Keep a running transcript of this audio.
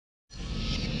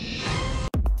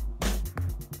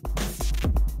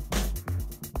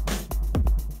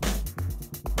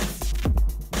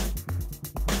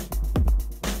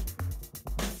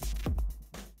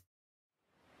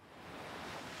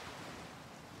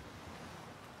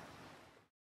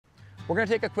We're going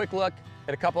to take a quick look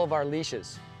at a couple of our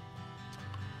leashes.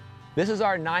 This is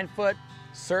our 9-foot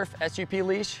Surf SUP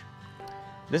leash.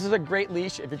 This is a great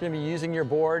leash if you're going to be using your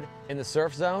board in the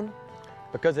surf zone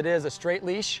because it is a straight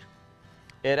leash.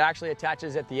 It actually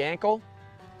attaches at the ankle.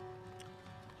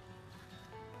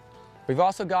 We've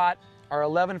also got our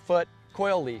 11-foot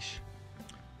coil leash.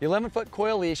 The 11-foot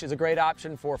coil leash is a great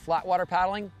option for flat water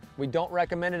paddling. We don't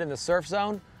recommend it in the surf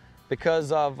zone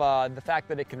because of the fact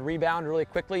that it can rebound really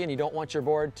quickly and you don't want your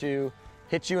board to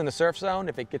hit you in the surf zone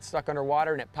if it gets stuck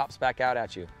underwater and it pops back out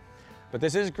at you. But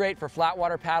this is great for flat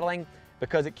water paddling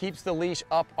because it keeps the leash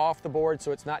up off the board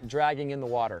so it's not dragging in the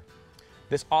water.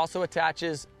 This also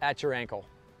attaches at your ankle.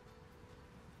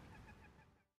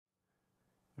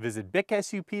 Visit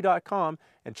BICSUP.com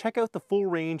and check out the full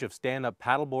range of stand-up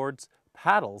paddleboards,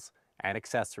 paddles, and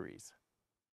accessories.